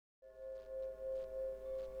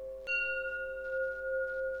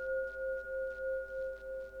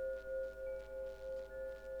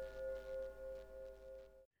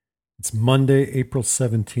It's Monday, April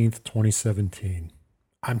 17th, 2017.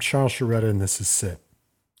 I'm Charles Sharetta, and this is SIT.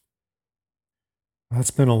 Well, it's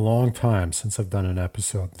been a long time since I've done an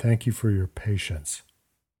episode. Thank you for your patience.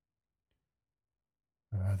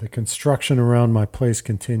 The construction around my place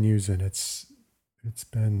continues, and it's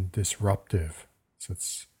been disruptive. So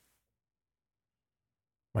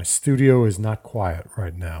my studio is not quiet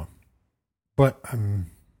right now, but I'm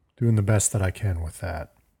doing the best that I can with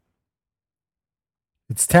that.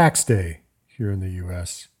 It's tax day here in the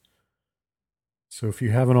U.S., so if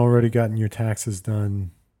you haven't already gotten your taxes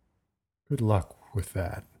done, good luck with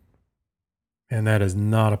that. And that is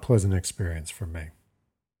not a pleasant experience for me.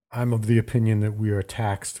 I'm of the opinion that we are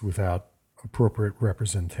taxed without appropriate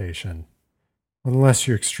representation, unless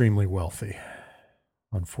you're extremely wealthy,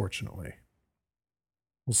 unfortunately.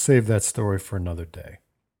 We'll save that story for another day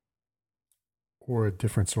or a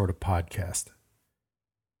different sort of podcast.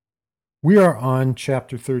 We are on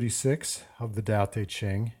chapter 36 of the Tao Te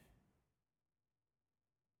Ching.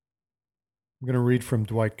 I'm going to read from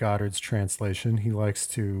Dwight Goddard's translation. He likes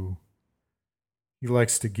to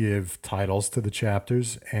give titles to the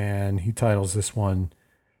chapters, and he titles this one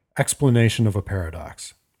Explanation of a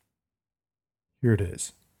Paradox. Here it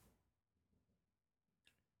is.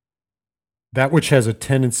 That which has a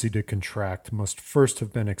tendency to contract must first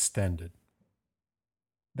have been extended.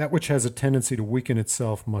 That which has a tendency to weaken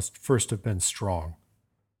itself must first have been strong.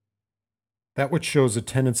 That which shows a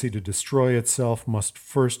tendency to destroy itself must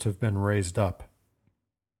first have been raised up.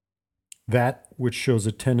 That which shows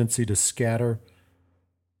a tendency to scatter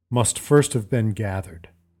must first have been gathered.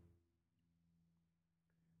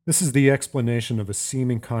 This is the explanation of a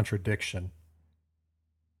seeming contradiction.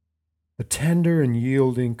 The tender and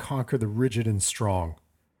yielding conquer the rigid and strong,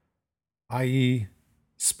 i.e.,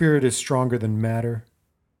 spirit is stronger than matter,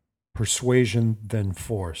 persuasion than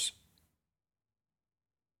force.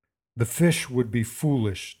 The fish would be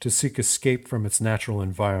foolish to seek escape from its natural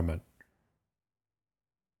environment.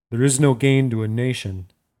 There is no gain to a nation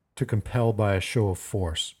to compel by a show of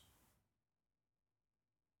force.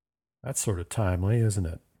 That's sort of timely, isn't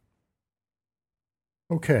it?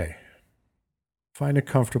 Okay, find a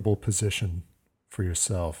comfortable position for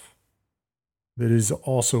yourself that is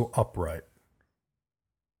also upright.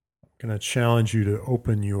 I'm going to challenge you to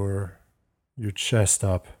open your chest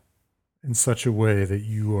up in such a way that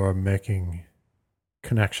you are making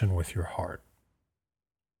connection with your heart.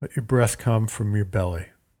 Let your breath come from your belly.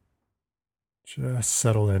 Just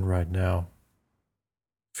settle in right now.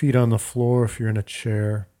 Feet on the floor if you're in a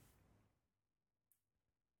chair.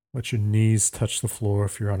 Let your knees touch the floor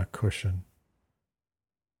if you're on a cushion.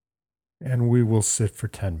 And we will sit for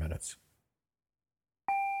 10 minutes.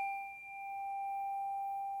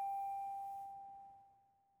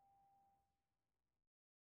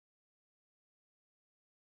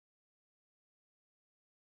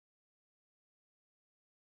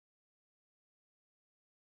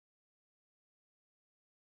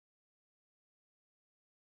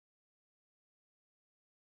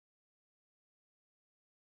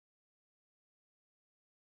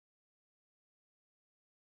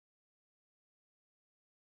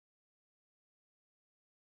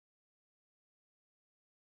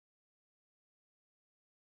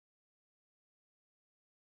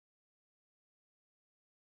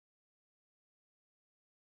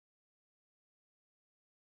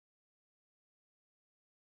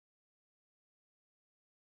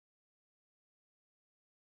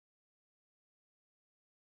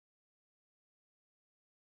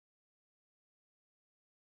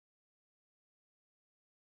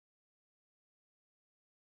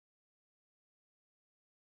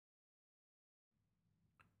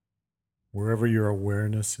 Wherever your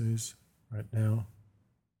awareness is right now,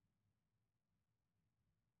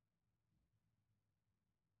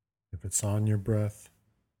 if it's on your breath,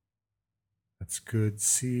 that's good.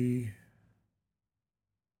 See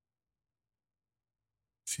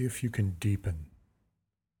if you can deepen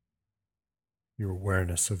your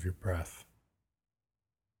awareness of your breath.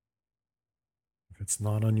 If it's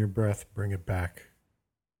not on your breath, bring it back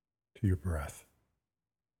to your breath.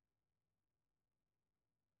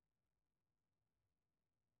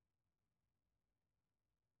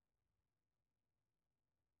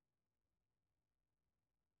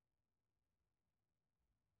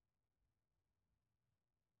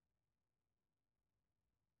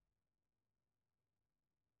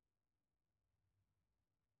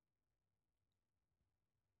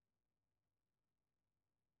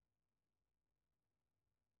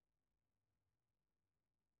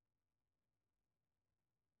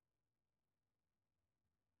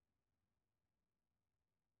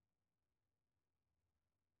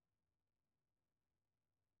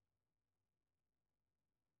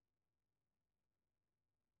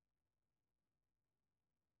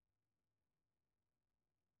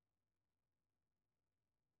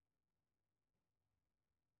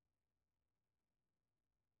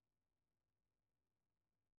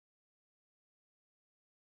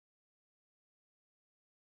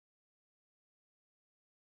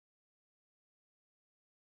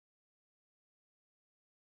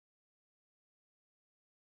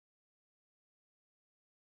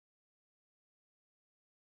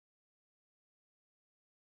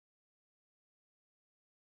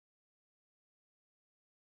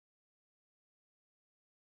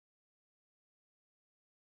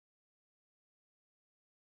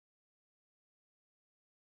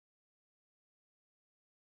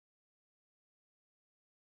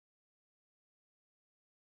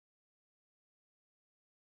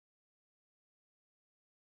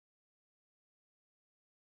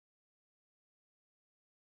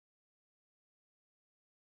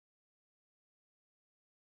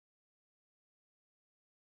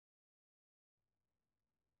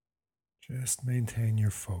 Just maintain your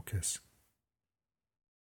focus.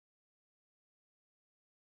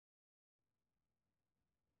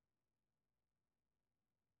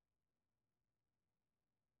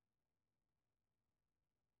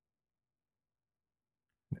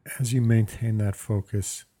 As you maintain that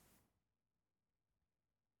focus,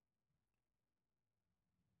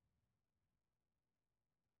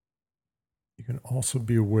 you can also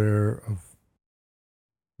be aware of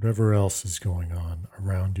whatever else is going on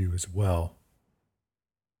around you as well.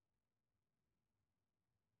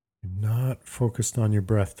 You're not focused on your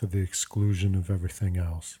breath to the exclusion of everything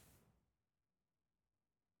else.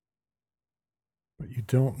 But you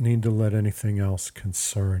don't need to let anything else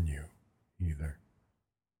concern you either.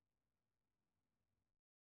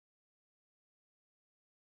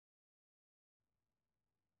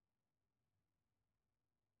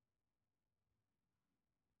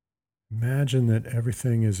 Imagine that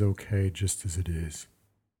everything is okay just as it is.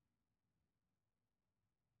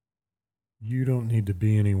 You don't need to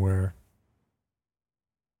be anywhere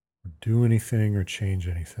or do anything or change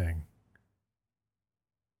anything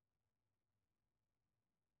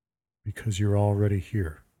because you're already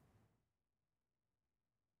here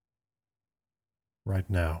right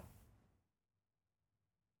now.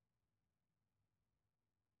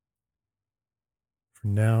 For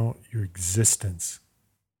now, your existence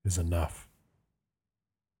is enough.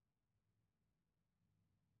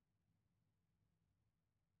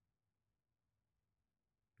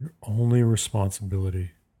 Your only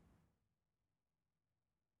responsibility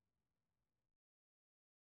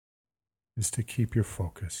is to keep your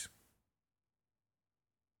focus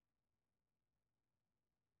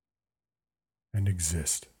and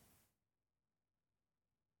exist.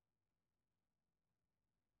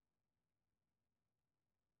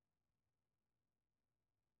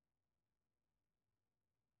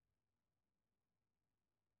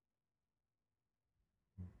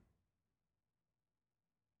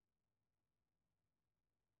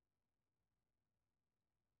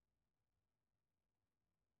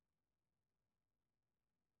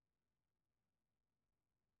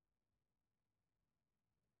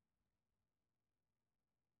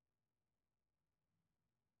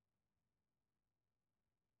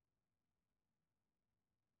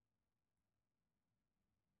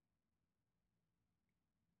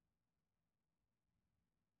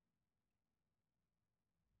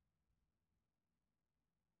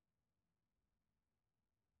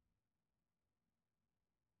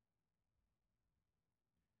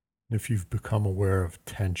 If you've become aware of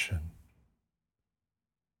tension,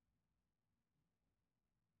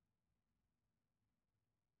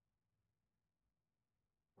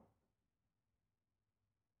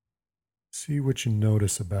 see what you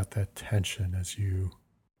notice about that tension as you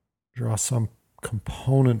draw some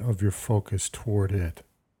component of your focus toward it.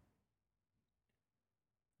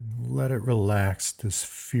 Let it relax. Does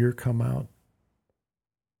fear come out?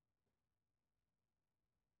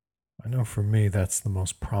 I know for me, that's the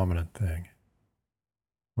most prominent thing.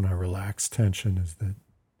 When I relax tension, is that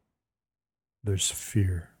there's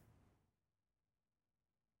fear.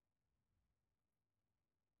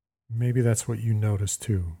 Maybe that's what you notice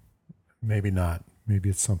too. Maybe not. Maybe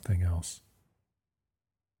it's something else.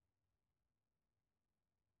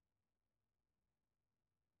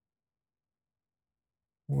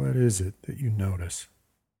 What is it that you notice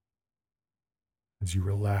as you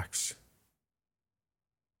relax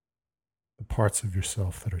the parts of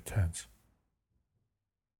yourself that are tense?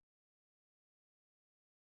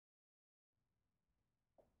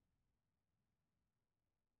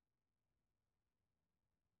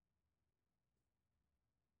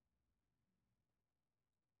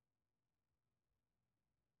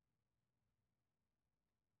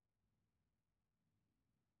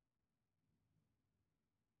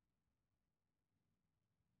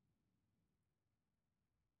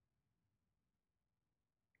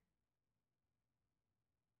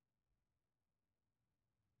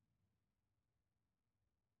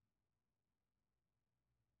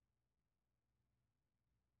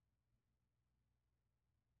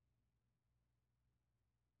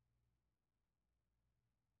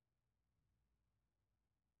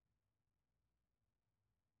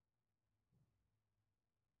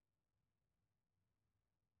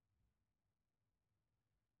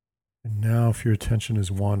 And now, if your attention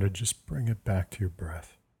has wandered, just bring it back to your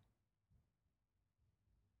breath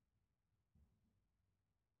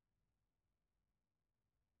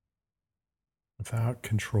without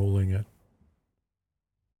controlling it.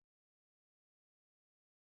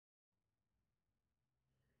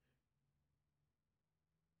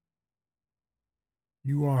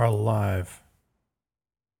 You are alive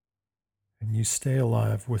and you stay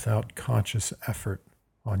alive without conscious effort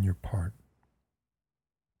on your part.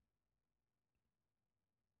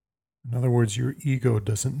 In other words, your ego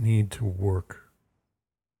doesn't need to work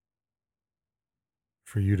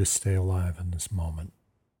for you to stay alive in this moment.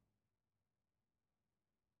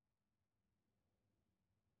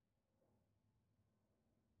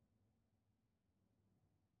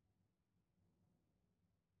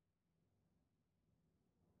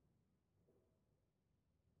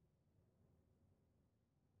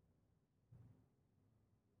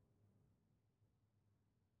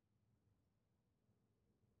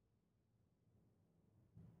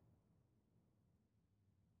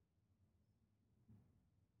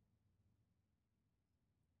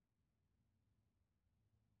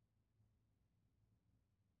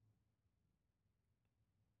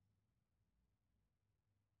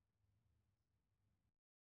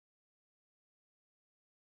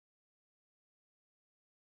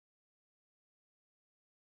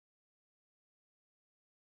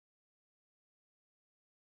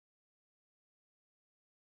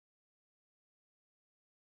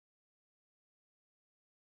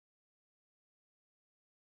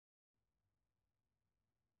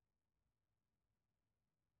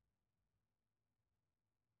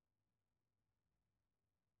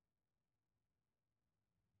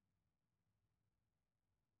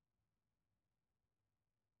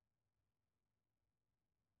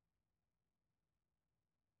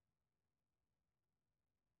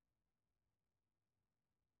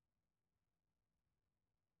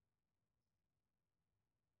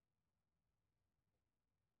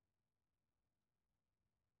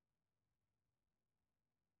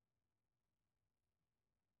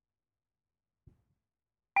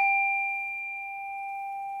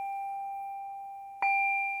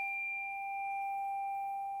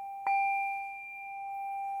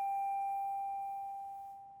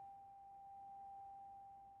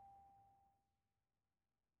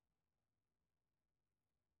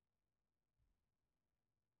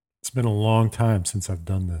 It's been a long time since I've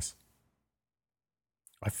done this.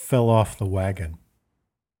 I fell off the wagon,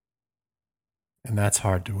 and that's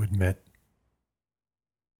hard to admit.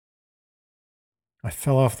 I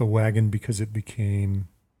fell off the wagon because it became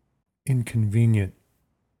inconvenient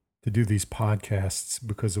to do these podcasts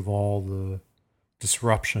because of all the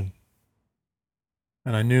disruption.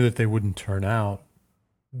 And I knew that they wouldn't turn out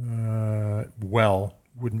well,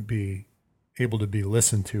 wouldn't be able to be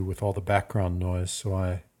listened to with all the background noise, so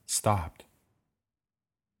I stopped.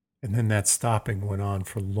 And then that stopping went on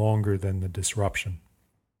for longer than the disruption.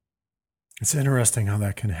 It's interesting how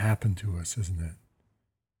that can happen to us, isn't it?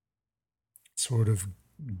 Sort of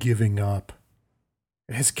giving up.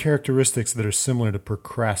 It has characteristics that are similar to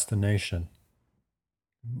procrastination.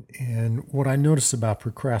 And what I notice about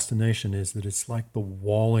procrastination is that it's like the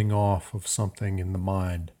walling off of something in the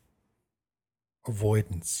mind,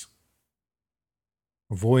 avoidance,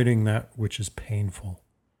 avoiding that which is painful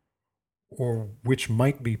or which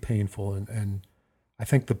might be painful. And I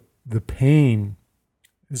think the pain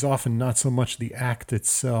is often not so much the act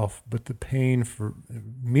itself, but the pain for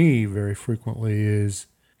me very frequently is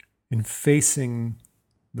in facing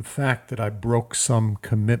the fact that I broke some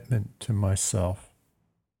commitment to myself.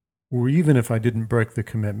 Or even if I didn't break the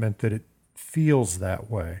commitment, that it feels that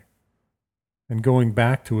way. And going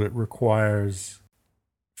back to it requires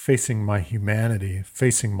facing my humanity,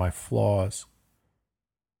 facing my flaws,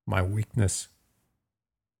 my weakness.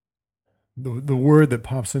 The word that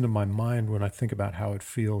pops into my mind when I think about how it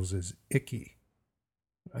feels is icky.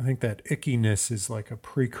 I think that ickiness is like a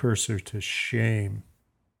precursor to shame.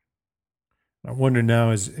 I wonder now,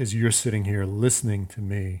 as you're sitting here listening to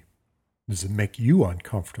me, does it make you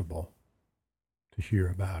uncomfortable to hear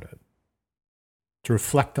about it? To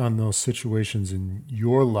reflect on those situations in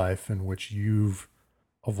your life in which you've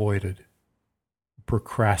avoided,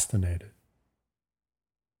 procrastinated,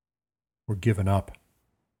 or given up.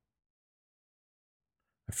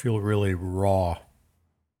 I feel really raw,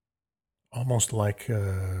 almost like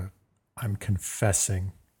I'm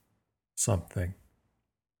confessing something.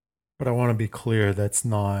 But I want to be clear, that's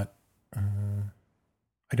not,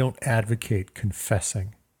 I don't advocate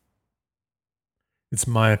confessing. It's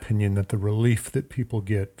my opinion that the relief that people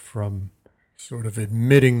get from sort of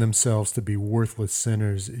admitting themselves to be worthless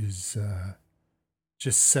sinners is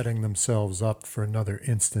just setting themselves up for another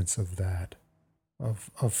instance of that,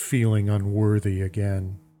 of feeling unworthy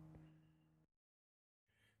again.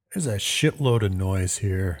 There's a shitload of noise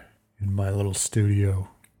here in my little studio,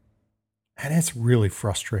 and it's really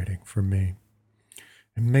frustrating for me.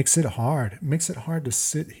 It makes it hard. It makes it hard to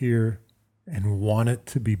sit here and want it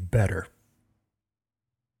to be better.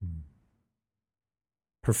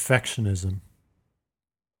 Perfectionism.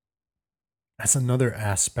 That's another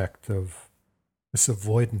aspect of this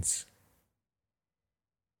avoidance.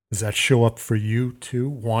 Does that show up for you too,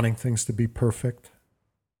 wanting things to be perfect?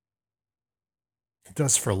 It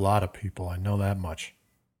does for a lot of people, I know that much.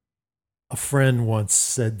 A friend once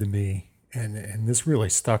said to me, and this really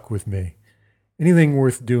stuck with me, anything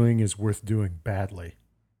worth doing is worth doing badly,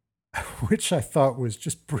 which I thought was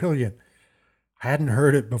just brilliant. I hadn't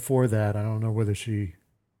heard it before that. I don't know whether she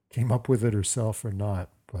came up with it herself or not,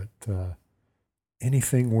 but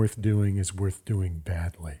anything worth doing is worth doing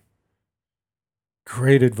badly.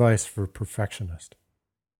 Great advice for a perfectionist.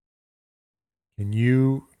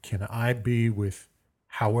 Can I be with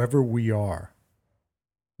however we are,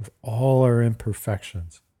 with all our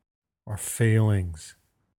imperfections, our failings,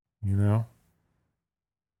 you know?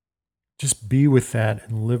 Just be with that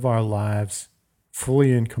and live our lives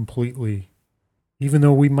fully and completely, even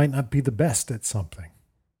though we might not be the best at something.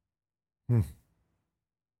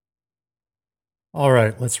 All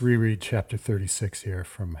right, let's reread chapter 36 here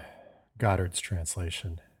from Goddard's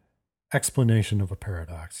translation. Explanation of a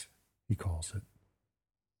paradox, he calls it.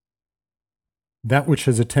 That which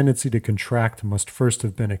has a tendency to contract must first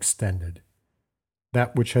have been extended.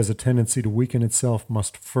 That which has a tendency to weaken itself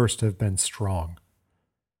must first have been strong.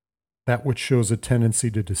 That which shows a tendency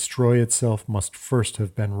to destroy itself must first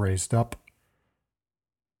have been raised up.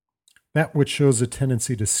 That which shows a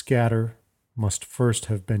tendency to scatter must first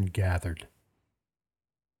have been gathered.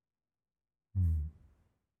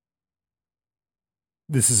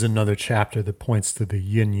 This is another chapter that points to the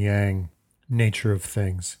yin-yang nature of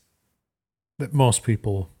things that most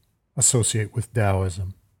people associate with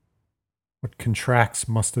Taoism. What contracts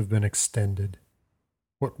must have been extended.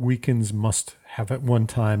 What weakens must have at one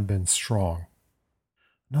time been strong.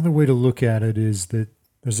 Another way to look at it is that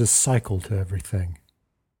there's a cycle to everything,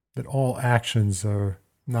 that all actions are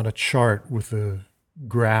not a chart with a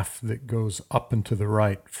graph that goes up and to the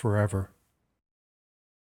right forever.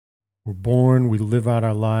 We're born, we live out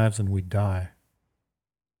our lives, and we die.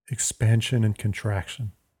 Expansion and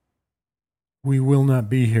contraction. We will not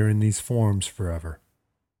be here in these forms forever,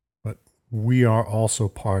 but we are also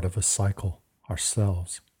part of a cycle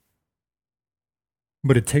ourselves.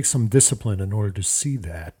 But it takes some discipline in order to see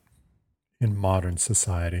that in modern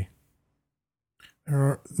society.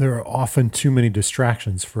 There are often too many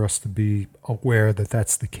distractions for us to be aware that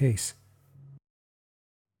that's the case.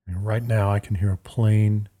 And right now, I can hear a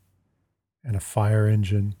plane and a fire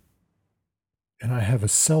engine, and I have a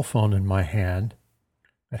cell phone in my hand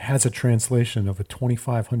that has a translation of a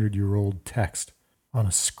 2,500-year-old text on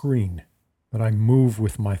a screen that I move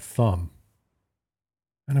with my thumb.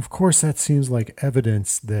 And of course, that seems like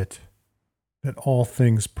evidence that all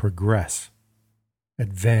things progress,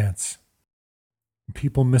 advance.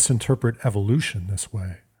 People misinterpret evolution this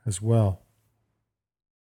way as well.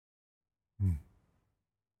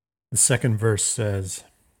 The second verse says,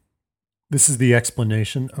 "This is the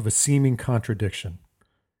explanation of a seeming contradiction.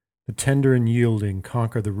 The tender and yielding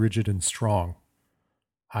conquer the rigid and strong,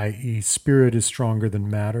 i.e., spirit is stronger than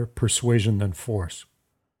matter, persuasion than force.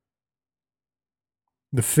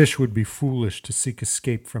 The fish would be foolish to seek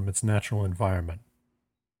escape from its natural environment.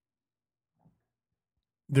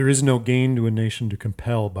 There is no gain to a nation to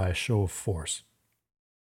compel by a show of force."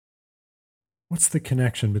 What's the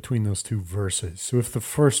connection between those two verses? So if the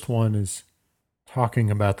first one is talking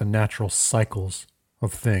about the natural cycles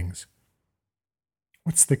of things,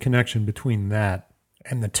 what's the connection between that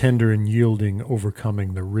and the tender and yielding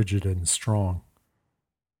overcoming the rigid and strong?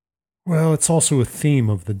 Well, it's also a theme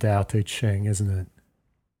of the Tao Te Ching, isn't it?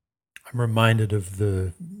 I'm reminded of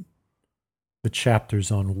the chapters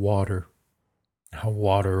on water, how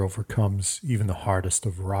water overcomes even the hardest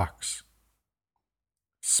of rocks.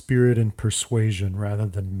 Spirit and persuasion rather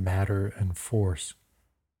than matter and force.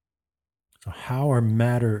 So how are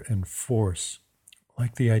matter and force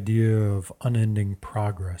like the idea of unending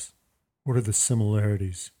progress? What are the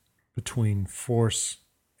similarities between force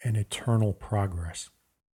and eternal progress?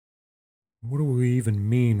 What do we even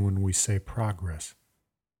mean when we say progress?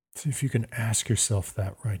 See if you can ask yourself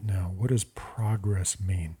that right now. What does progress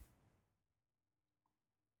mean?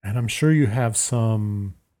 And I'm sure you have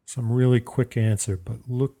some really quick answer, but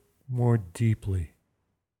look more deeply.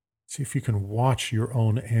 See if you can watch your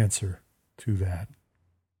own answer to that.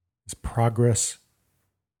 Is progress,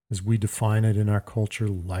 as we define it in our culture,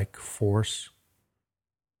 like force?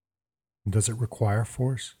 Does it require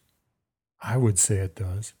force? I would say it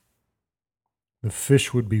does. The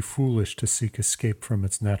fish would be foolish to seek escape from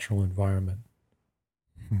its natural environment.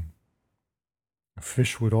 A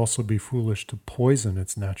fish would also be foolish to poison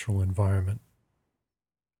its natural environment.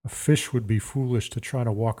 A fish would be foolish to try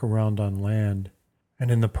to walk around on land and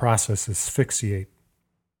in the process asphyxiate.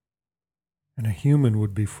 And a human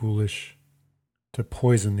would be foolish to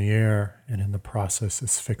poison the air and in the process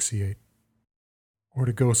asphyxiate. Or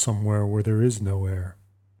to go somewhere where there is no air.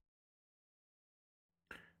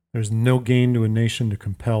 There's no gain to a nation to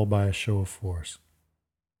compel by a show of force.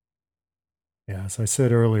 Yeah, as I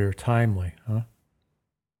said earlier, timely, huh?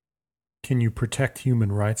 Can you protect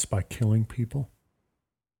human rights by killing people?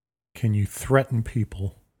 Can you threaten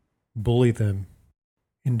people, bully them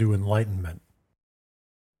into enlightenment?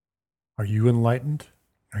 Are you enlightened?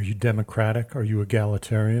 Are you democratic? Are you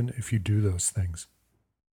egalitarian if you do those things?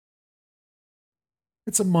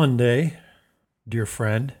 It's a Monday, dear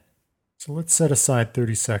friend, so let's set aside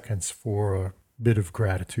 30 seconds for a bit of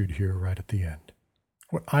gratitude here right at the end.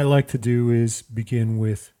 What I like to do is begin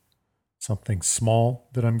with something small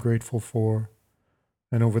that I'm grateful for,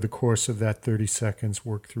 and over the course of that 30 seconds,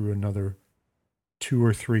 work through another 2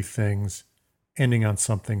 or 3 things, ending on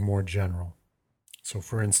something more general. So,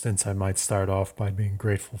 for instance, I might start off by being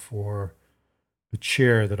grateful for the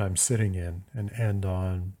chair that I'm sitting in and end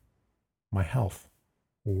on my health,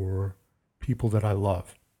 or people that I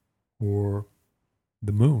love, or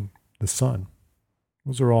the moon, the sun.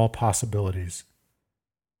 Those are all possibilities.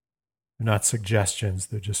 They're not suggestions,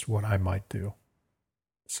 they're just what I might do.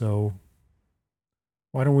 So,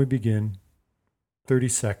 why don't we begin 30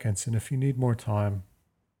 seconds? And if you need more time,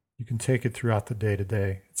 you can take it throughout the day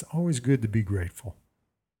today. It's always good to be grateful.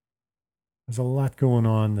 There's a lot going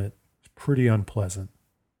on that's pretty unpleasant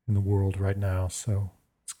in the world right now. So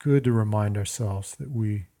it's good to remind ourselves that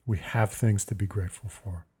we have things to be grateful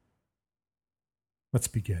for. Let's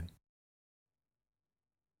begin.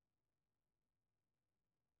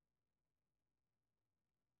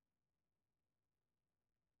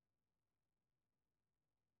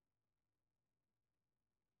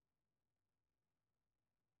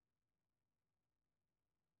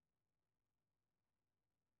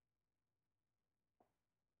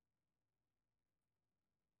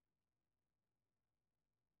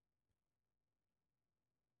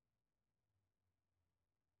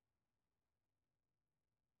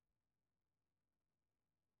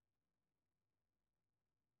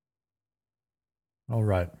 All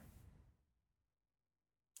right.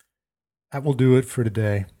 That will do it for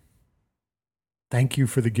today. Thank you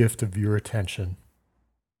for the gift of your attention.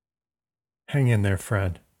 Hang in there,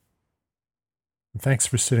 friend. And thanks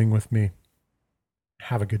for sitting with me.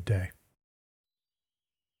 Have a good day.